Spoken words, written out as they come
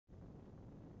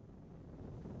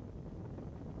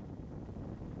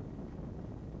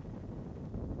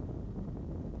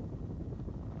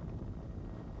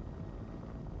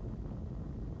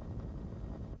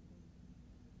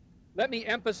Let me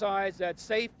emphasize that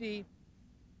safety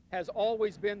has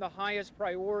always been the highest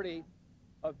priority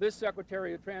of this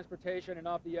Secretary of Transportation and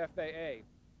of the FAA.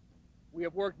 We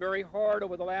have worked very hard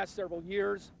over the last several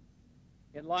years,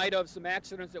 in light of some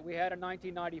accidents that we had in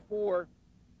 1994,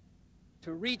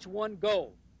 to reach one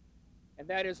goal, and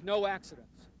that is no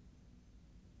accidents.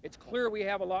 It's clear we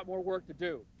have a lot more work to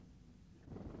do.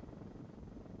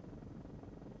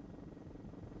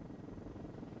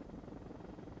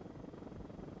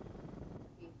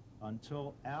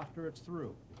 Until after it's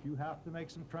through. If you have to make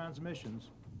some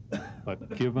transmissions.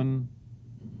 But given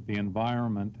the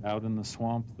environment out in the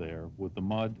swamp there, with the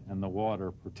mud and the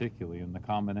water particularly in the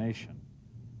combination,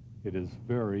 it is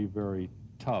very, very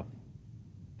tough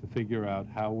to figure out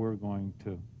how we're going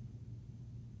to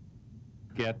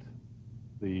get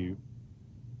the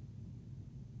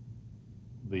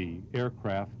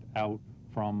aircraft out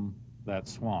from that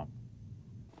swamp.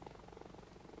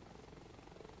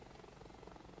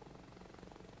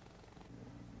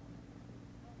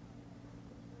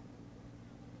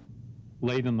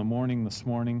 Late in the morning this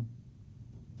morning,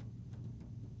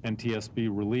 NTSB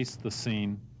released the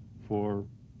scene for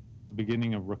the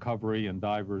beginning of recovery, and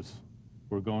divers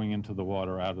were going into the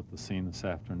water out at the scene this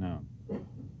afternoon.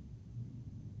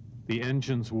 The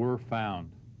engines were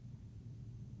found.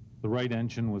 The right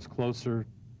engine was closer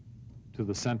to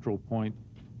the central point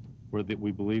where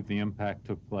we believe the impact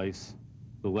took place,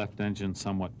 the left engine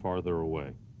somewhat farther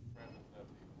away.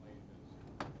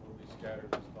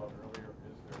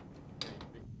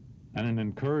 And an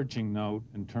encouraging note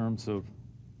in terms of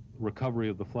recovery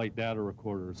of the flight data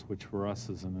recorders, which for us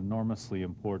is an enormously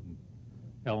important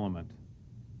element.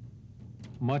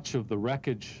 Much of the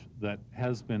wreckage that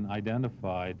has been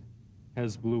identified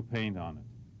has blue paint on it.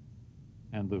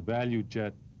 And the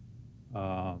ValuJet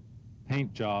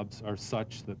paint jobs are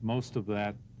such that most of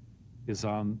that is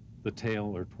on the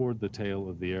tail or toward the tail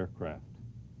of the aircraft.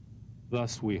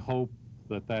 Thus, we hope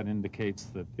that that indicates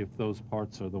that if those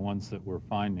parts are the ones that we're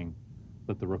finding,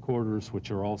 that the recorders, which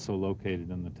are also located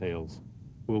in the tails,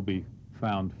 will be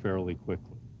found fairly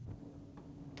quickly.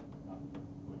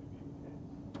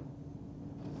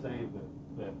 Say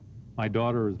that my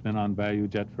daughter has been on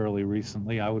ValuJet fairly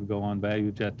recently. I would go on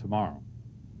ValuJet tomorrow.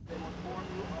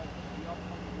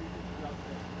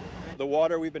 The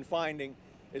water we've been finding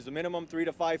is a minimum 3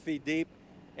 to 5 feet deep,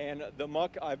 and the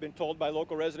muck, I've been told by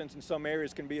local residents in some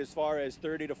areas, can be as far as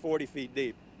 30 to 40 feet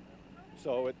deep.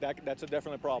 So that's a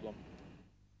definite problem.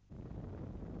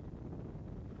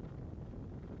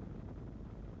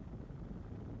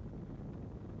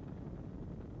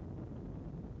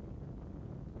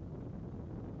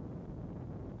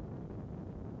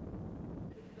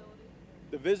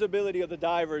 The visibility of the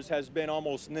divers has been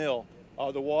almost nil.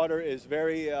 The water is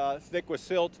very thick with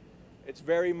silt. It's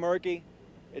very murky.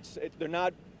 They're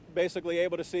not basically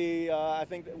able to see. I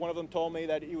think one of them told me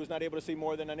that he was not able to see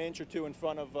more than an inch or two in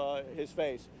front of his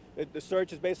face. The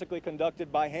search is basically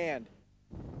conducted by hand.